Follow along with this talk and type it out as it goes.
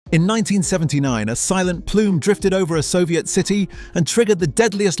In 1979, a silent plume drifted over a Soviet city and triggered the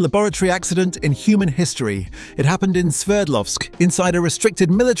deadliest laboratory accident in human history. It happened in Sverdlovsk, inside a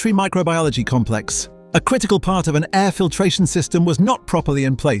restricted military microbiology complex. A critical part of an air filtration system was not properly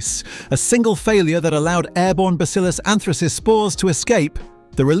in place, a single failure that allowed airborne Bacillus anthracis spores to escape.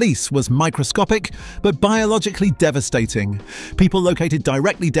 The release was microscopic, but biologically devastating. People located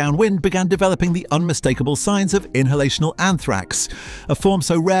directly downwind began developing the unmistakable signs of inhalational anthrax, a form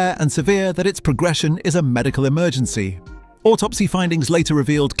so rare and severe that its progression is a medical emergency. Autopsy findings later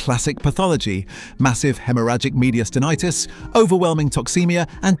revealed classic pathology: massive hemorrhagic mediastinitis, overwhelming toxemia,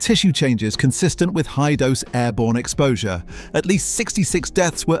 and tissue changes consistent with high-dose airborne exposure. At least 66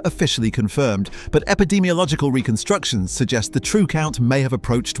 deaths were officially confirmed, but epidemiological reconstructions suggest the true count may have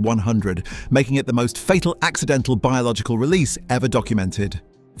approached 100, making it the most fatal accidental biological release ever documented.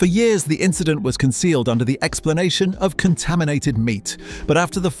 For years, the incident was concealed under the explanation of contaminated meat, but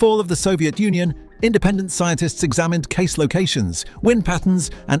after the fall of the Soviet Union, independent scientists examined case locations, wind patterns,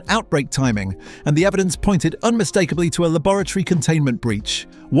 and outbreak timing, and the evidence pointed unmistakably to a laboratory containment breach.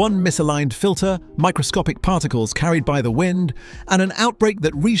 One misaligned filter, microscopic particles carried by the wind, and an outbreak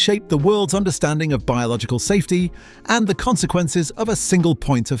that reshaped the world's understanding of biological safety and the consequences of a single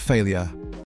point of failure.